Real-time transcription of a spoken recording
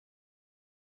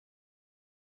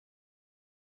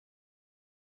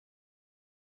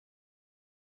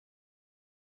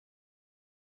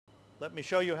Let me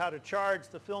show you how to charge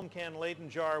the film can Leyden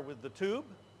jar with the tube.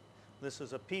 This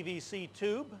is a PVC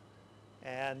tube,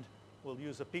 and we'll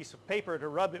use a piece of paper to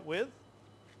rub it with.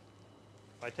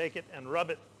 If I take it and rub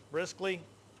it briskly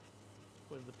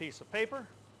with the piece of paper,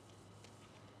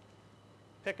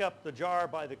 pick up the jar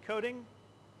by the coating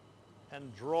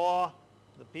and draw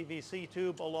the PVC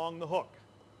tube along the hook.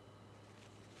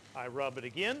 I rub it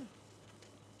again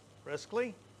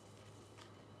briskly,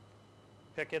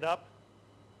 pick it up,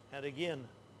 and again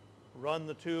run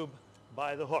the tube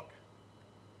by the hook.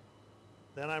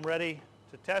 Then I'm ready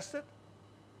to test it.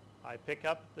 I pick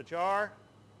up the jar,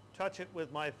 touch it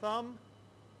with my thumb,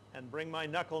 and bring my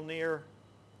knuckle near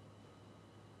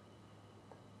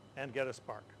and get a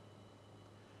spark.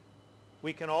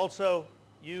 We can also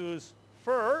use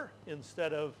fur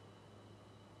instead of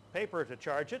paper to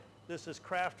charge it. This is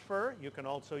craft fur. You can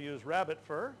also use rabbit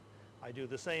fur. I do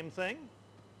the same thing.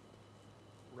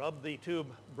 Rub the tube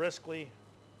briskly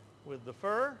with the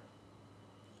fur,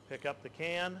 pick up the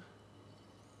can,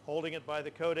 holding it by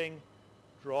the coating,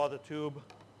 draw the tube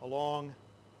along,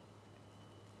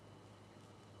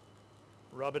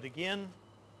 rub it again,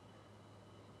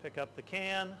 pick up the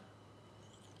can,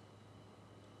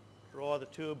 draw the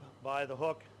tube by the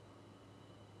hook,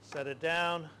 set it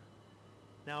down.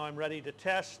 Now I'm ready to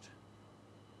test.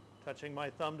 Touching my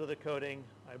thumb to the coating,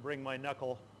 I bring my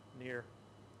knuckle near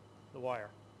the wire.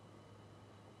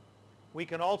 We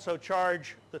can also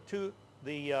charge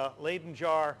the Leyden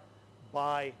jar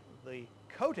by the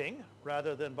coating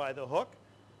rather than by the hook.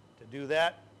 To do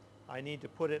that, I need to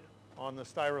put it on the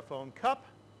styrofoam cup.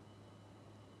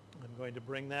 I'm going to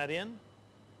bring that in.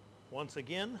 Once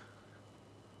again,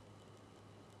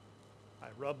 I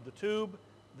rub the tube.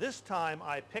 This time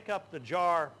I pick up the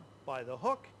jar by the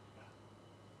hook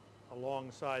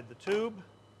alongside the tube.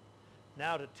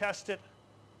 Now to test it,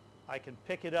 I can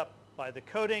pick it up by the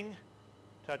coating,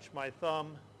 touch my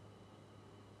thumb,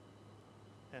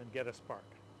 and get a spark.